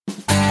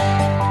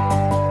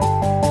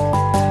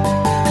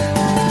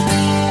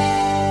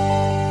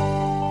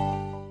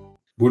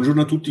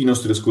Buongiorno a tutti i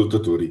nostri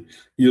ascoltatori.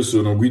 Io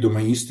sono Guido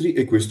Maestri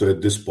e questo è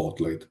The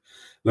Spotlight.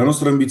 La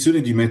nostra ambizione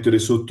è di mettere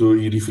sotto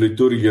i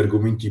riflettori gli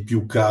argomenti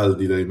più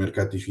caldi dai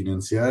mercati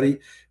finanziari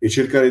e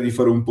cercare di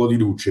fare un po' di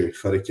luce,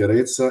 fare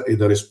chiarezza e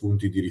dare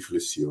spunti di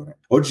riflessione.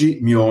 Oggi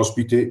mio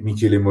ospite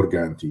Michele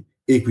Morganti,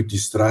 Equity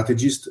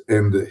Strategist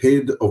and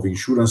Head of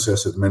Insurance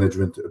Asset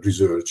Management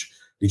Research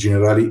di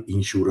Generali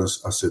Insurance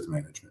Asset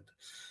Management.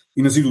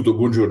 Innanzitutto,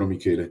 buongiorno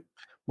Michele.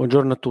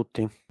 Buongiorno a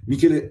tutti.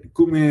 Michele,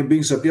 come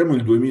ben sappiamo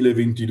il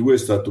 2022 è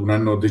stato un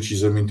anno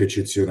decisamente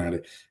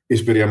eccezionale e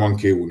speriamo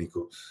anche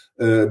unico.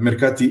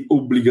 Mercati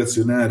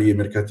obbligazionari e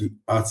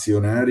mercati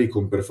azionari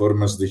con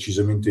performance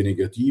decisamente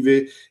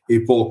negative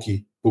e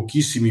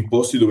pochissimi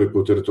posti dove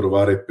poter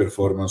trovare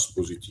performance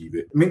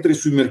positive. Mentre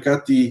sui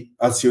mercati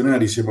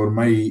azionari siamo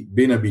ormai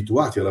ben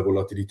abituati alla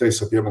volatilità e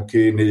sappiamo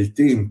che nel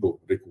tempo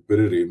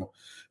recupereremo,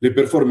 le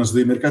performance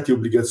dei mercati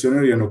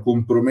obbligazionari hanno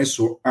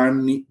compromesso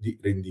anni di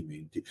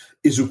rendimenti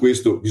e su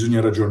questo bisogna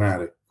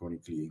ragionare con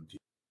i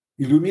clienti.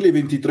 Il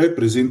 2023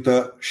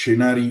 presenta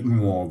scenari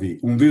nuovi,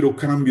 un vero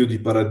cambio di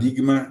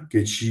paradigma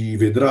che ci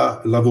vedrà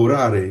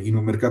lavorare in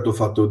un mercato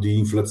fatto di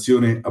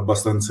inflazione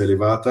abbastanza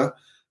elevata,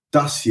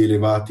 tassi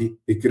elevati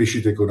e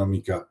crescita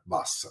economica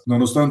bassa.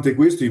 Nonostante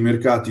questo, i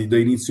mercati da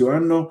inizio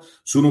anno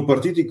sono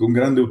partiti con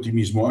grande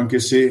ottimismo, anche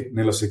se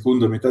nella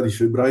seconda metà di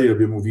febbraio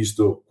abbiamo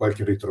visto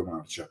qualche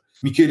retromarcia.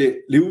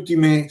 Michele, le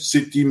ultime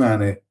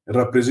settimane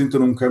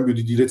rappresentano un cambio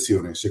di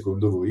direzione,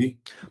 secondo voi?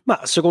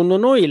 Ma secondo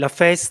noi la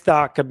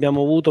festa che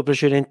abbiamo avuto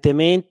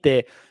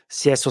precedentemente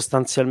si è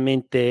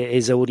sostanzialmente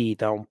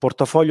esaurita. Un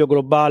portafoglio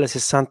globale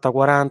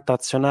 60-40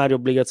 azionario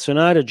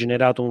obbligazionario ha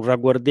generato un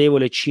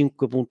ragguardevole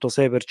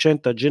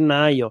 5,6% a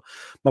gennaio,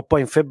 ma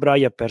poi in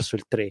febbraio ha perso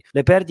il 3%.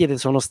 Le perdite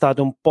sono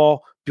state un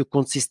po' più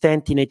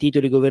consistenti nei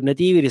titoli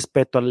governativi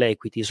rispetto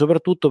all'equity,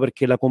 soprattutto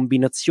perché la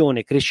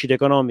combinazione crescita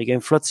economica e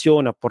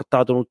inflazione ha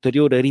portato un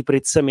ulteriore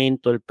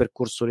riprezzamento del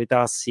percorso dei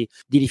tassi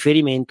di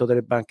riferimento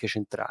delle banche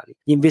centrali.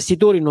 Gli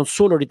investitori non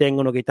solo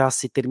ritengono che i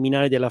tassi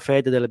terminali della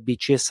Fed e della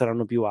BCE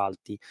saranno più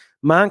alti,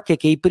 ma anche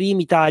che i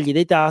primi tagli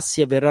dei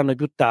tassi avverranno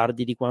più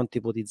tardi di quanto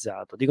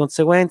ipotizzato. Di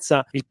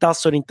conseguenza, il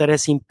tasso di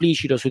interesse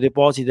implicito sui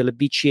depositi della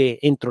BCE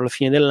entro la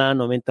fine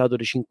dell'anno è aumentato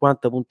di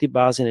 50 punti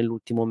base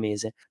nell'ultimo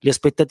mese. Le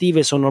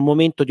aspettative sono al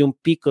momento di un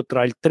picco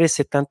tra il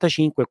 3,75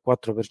 e il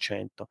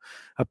 4%.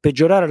 A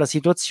peggiorare la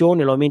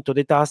situazione l'aumento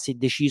dei tassi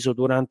deciso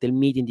durante il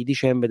meeting di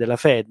dicembre della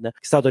Fed, che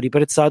è stato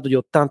riprezzato di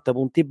 80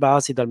 punti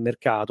base dal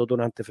mercato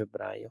durante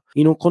febbraio.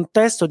 In un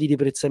contesto di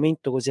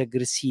riprezzamento così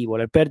aggressivo,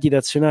 le perdite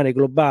azionarie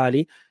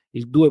globali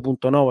il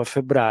 2,9 a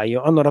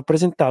febbraio, hanno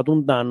rappresentato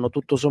un danno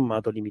tutto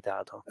sommato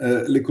limitato.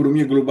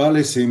 L'economia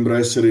globale sembra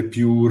essere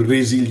più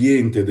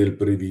resiliente del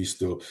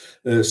previsto.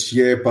 Si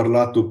è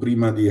parlato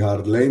prima di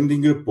hard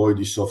landing, poi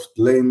di soft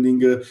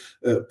landing.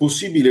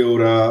 Possibile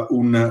ora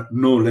un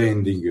no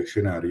landing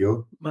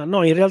scenario? Ma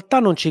no, in realtà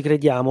non ci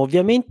crediamo.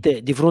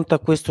 Ovviamente di fronte a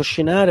questo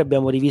scenario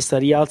abbiamo rivisto a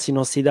rialzo i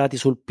nostri dati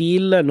sul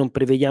PIL, non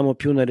prevediamo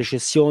più una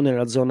recessione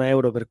nella zona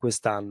euro per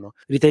quest'anno.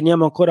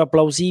 Riteniamo ancora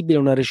plausibile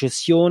una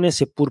recessione,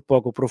 seppur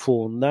poco profonda,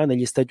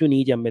 negli Stati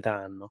Uniti a metà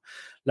anno.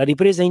 La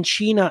ripresa in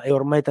Cina è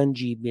ormai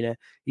tangibile,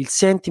 il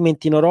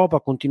sentiment in Europa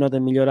ha continuato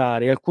a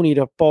migliorare e alcuni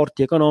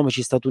rapporti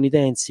economici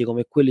statunitensi,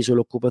 come quelli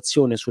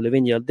sull'occupazione e sulle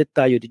vendite al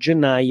dettaglio di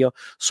gennaio,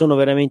 sono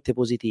veramente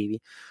positivi.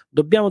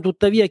 Dobbiamo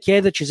tuttavia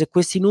chiederci se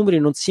questi numeri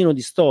non siano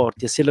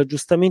distorti e se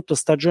l'aggiustamento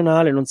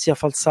stagionale non sia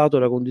falsato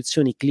da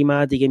condizioni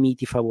climatiche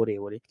miti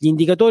favorevoli. Gli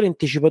indicatori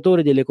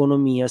anticipatori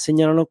dell'economia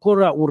segnalano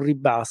ancora un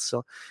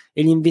ribasso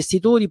e gli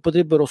investitori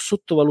potrebbero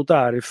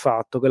sottovalutare il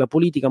fatto che la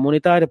politica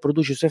monetaria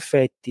produce i suoi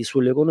effetti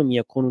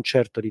sull'economia con un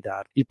certo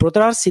ritardo. Il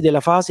protrarsi della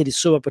fase di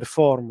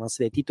sovraperformance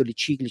dei titoli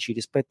ciclici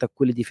rispetto a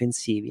quelli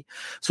difensivi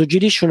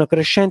suggerisce una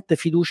crescente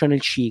fiducia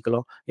nel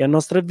ciclo e a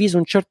nostro avviso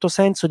un certo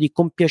senso di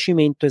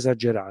compiacimento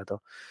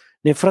esagerato.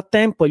 Nel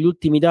frattempo, gli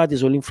ultimi dati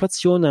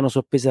sull'inflazione hanno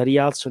sospeso a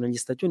rialzo negli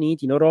Stati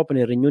Uniti, in Europa e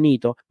nel Regno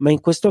Unito, ma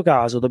in questo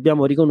caso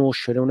dobbiamo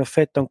riconoscere un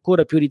effetto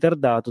ancora più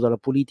ritardato dalla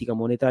politica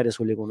monetaria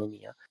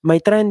sull'economia. Ma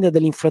i trend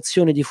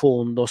dell'inflazione di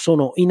fondo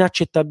sono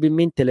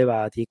inaccettabilmente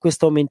elevati e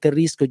questo aumenta il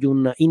rischio di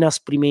un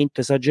inasprimento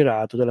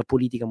esagerato della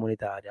politica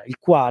monetaria, il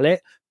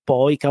quale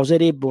poi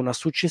causerebbe una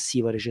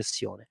successiva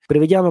recessione.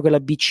 Prevediamo che la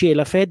BCE e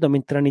la Fed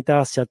aumenteranno i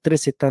tassi al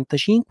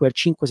 3,75 e al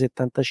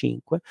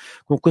 5,75,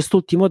 con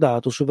quest'ultimo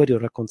dato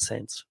superiore al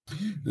consenso.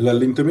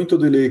 L'allentamento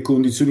delle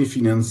condizioni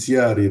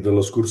finanziarie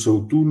dallo scorso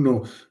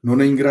autunno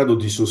non è in grado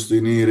di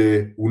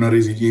sostenere una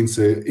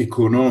resilienza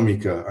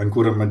economica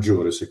ancora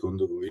maggiore,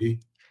 secondo voi?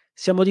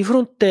 Siamo di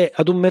fronte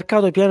ad un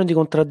mercato pieno di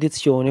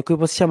contraddizioni a cui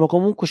possiamo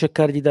comunque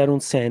cercare di dare un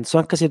senso,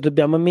 anche se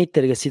dobbiamo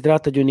ammettere che si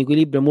tratta di un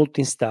equilibrio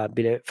molto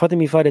instabile.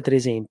 Fatemi fare 3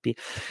 esempi.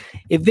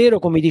 È vero,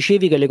 come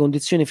dicevi, che le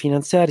condizioni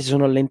finanziarie si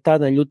sono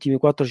allentate negli ultimi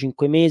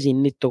 4-5 mesi in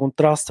netto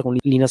contrasto con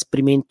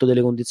l'inasprimento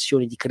delle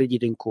condizioni di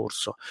credito in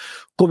corso,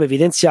 come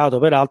evidenziato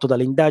peraltro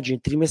dalle indagini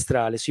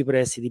trimestrali sui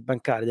prestiti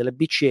bancari della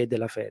BCE e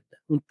della Fed.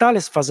 Un tale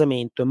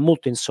sfasamento è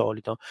molto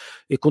insolito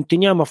e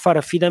continuiamo a fare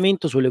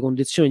affidamento sulle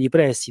condizioni di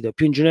prestito e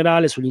più in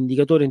generale sugli indicatori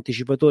indicatori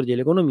anticipatori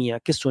dell'economia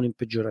che sono in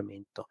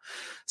peggioramento.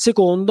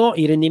 Secondo,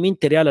 i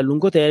rendimenti reali a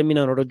lungo termine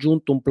hanno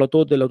raggiunto un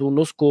plateau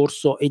dell'autunno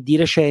scorso e di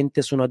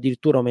recente sono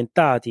addirittura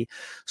aumentati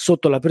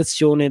sotto la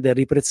pressione del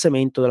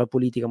riprezzamento della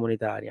politica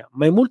monetaria,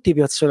 ma i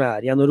multipli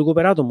azionari hanno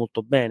recuperato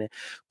molto bene.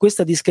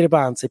 Questa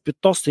discrepanza è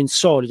piuttosto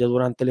insolita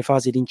durante le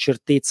fasi di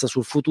incertezza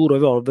sul futuro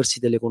evolversi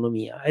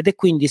dell'economia ed è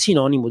quindi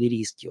sinonimo di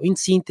rischio. In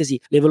sintesi,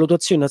 le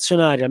valutazioni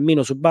azionarie,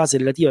 almeno su base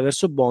relativa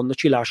verso bond,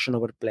 ci lasciano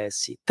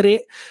perplessi.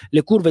 3.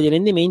 Le curve dei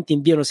rendimenti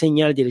inviano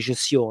segnali di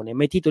recessione,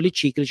 ma i titoli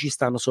ciclici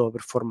stanno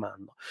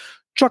sovraperformando.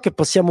 Ciò che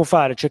possiamo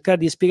fare è cercare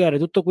di spiegare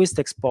tutto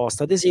questo ex post.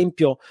 Ad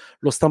esempio,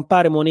 lo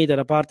stampare moneta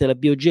da parte della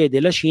BOJ e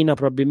della Cina ha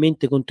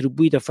probabilmente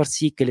contribuito a far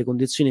sì che le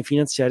condizioni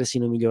finanziarie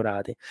siano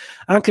migliorate.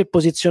 Anche il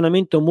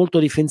posizionamento molto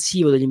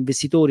difensivo degli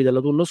investitori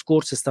dall'autunno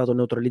scorso è stato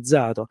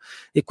neutralizzato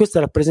e questo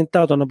ha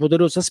rappresentato una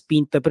poderosa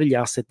spinta per gli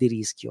asset di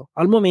rischio.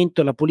 Al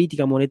momento è la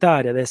politica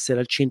monetaria ad essere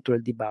al centro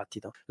del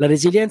dibattito. La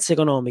resilienza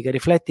economica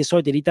riflette i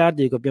soliti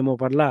ritardi di cui abbiamo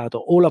parlato,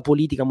 o la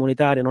politica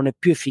monetaria non è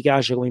più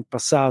efficace come in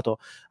passato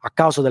a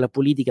causa della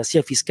politica sia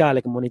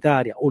fiscale che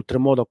monetaria,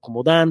 oltremodo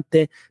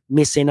accomodante,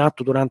 messa in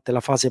atto durante la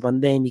fase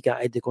pandemica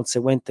e del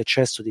conseguente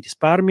eccesso di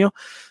risparmio.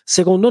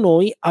 Secondo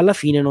noi, alla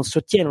fine non si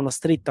ottiene una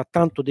stretta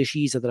tanto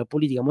decisa della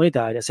politica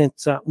monetaria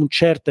senza un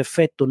certo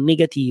effetto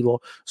negativo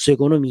su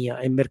economia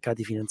e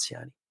mercati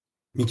finanziari.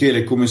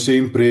 Michele, come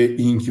sempre,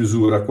 in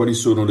chiusura, quali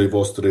sono le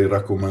vostre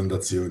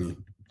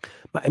raccomandazioni?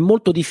 Ma è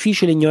molto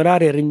difficile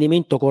ignorare il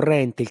rendimento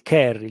corrente, il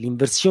carry.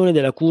 L'inversione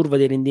della curva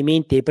dei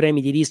rendimenti e i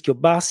premi di rischio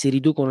bassi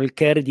riducono il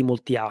carry di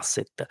molti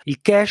asset.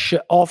 Il cash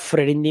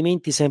offre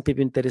rendimenti sempre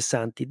più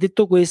interessanti.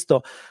 Detto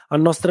questo, a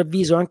nostro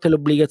avviso anche le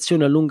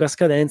obbligazioni a lunga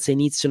scadenza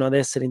iniziano ad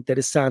essere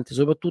interessanti,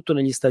 soprattutto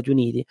negli Stati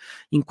Uniti,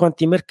 in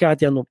quanto i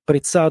mercati hanno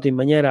prezzato in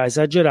maniera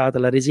esagerata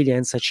la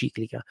resilienza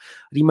ciclica.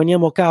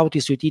 Rimaniamo cauti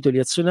sui titoli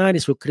azionari,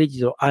 sul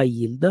credito high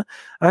yield,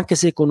 anche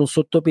se con un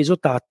sottopeso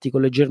tattico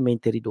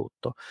leggermente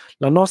ridotto.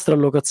 La nostra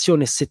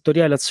allocazione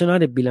settoriale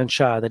azionaria è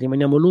bilanciata,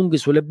 rimaniamo lunghi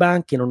sulle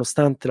banche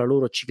nonostante la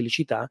loro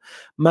ciclicità,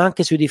 ma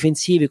anche sui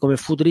difensivi come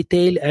food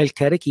retail,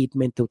 healthcare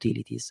equipment e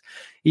utilities.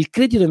 Il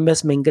credito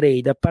investment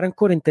grade appare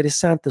ancora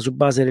interessante su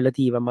base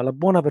relativa, ma la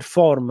buona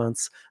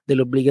performance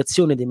delle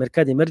obbligazioni dei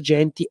mercati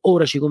emergenti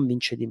ora ci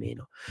convince di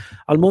meno.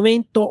 Al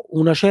momento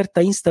una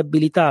certa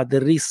instabilità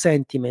del risk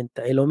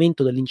sentiment e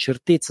l'aumento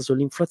dell'incertezza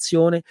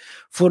sull'inflazione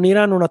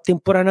forniranno una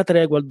temporanea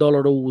tregua al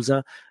dollaro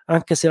USA,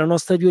 anche se la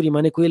nostra view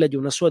rimane quella di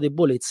una sua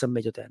debolezza a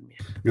medio termine.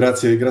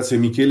 Grazie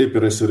Michele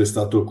per essere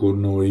stato con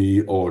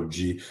noi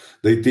oggi.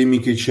 Dai temi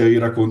che ci hai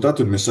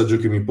raccontato, il messaggio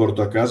che mi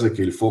porto a casa è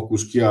che il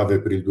focus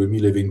chiave per il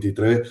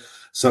 2023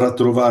 sarà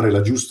trovare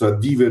la giusta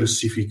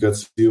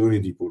diversificazione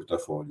di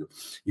portafoglio,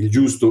 il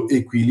giusto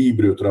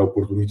equilibrio tra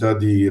opportunità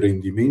di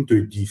rendimento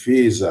e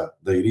difesa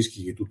dai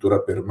rischi che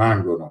tuttora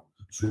permangono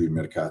sui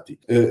mercati.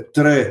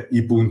 3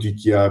 i punti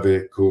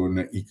chiave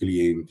con i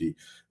clienti.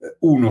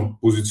 1.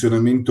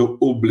 Posizionamento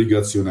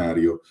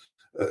obbligazionario.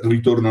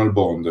 Ritorno al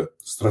bond,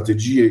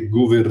 strategie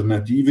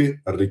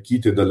governative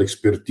arricchite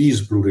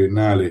dall'expertise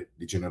pluriennale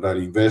di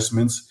Generali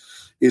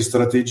Investments e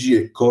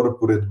strategie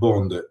corporate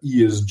bond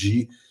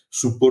ESG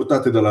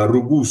supportate dalla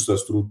robusta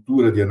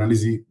struttura di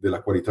analisi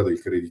della qualità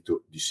del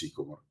credito di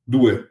Sycomore.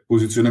 2.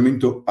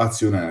 Posizionamento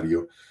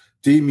azionario.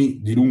 Temi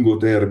di lungo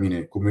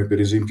termine come per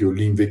esempio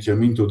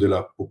l'invecchiamento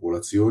della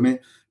popolazione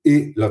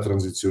e la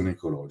transizione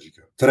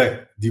ecologica.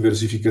 3.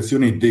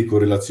 Diversificazione e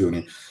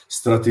decorrelazione.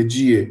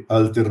 Strategie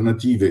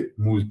alternative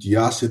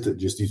multi-asset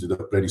gestite da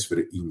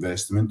Planisphère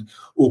Investment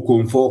o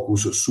con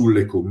focus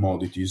sulle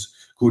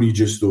commodities con i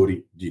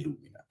gestori di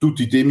Lumina.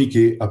 Tutti temi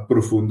che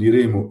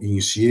approfondiremo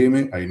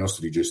insieme ai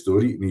nostri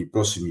gestori nei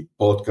prossimi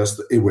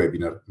podcast e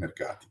webinar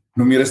mercati.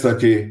 Non mi resta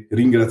che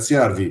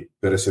ringraziarvi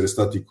per essere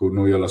stati con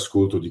noi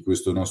all'ascolto di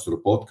questo nostro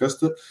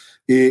podcast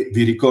e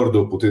vi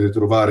ricordo potete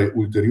trovare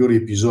ulteriori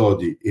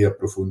episodi e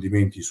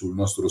approfondimenti sul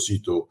nostro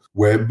sito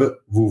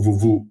web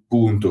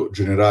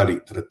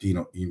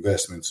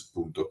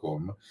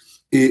www.generali-investments.com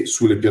e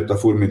sulle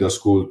piattaforme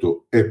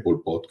d'ascolto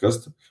Apple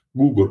Podcast,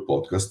 Google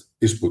Podcast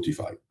e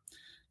Spotify.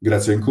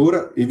 Grazie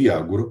ancora e vi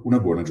auguro una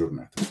buona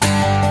giornata.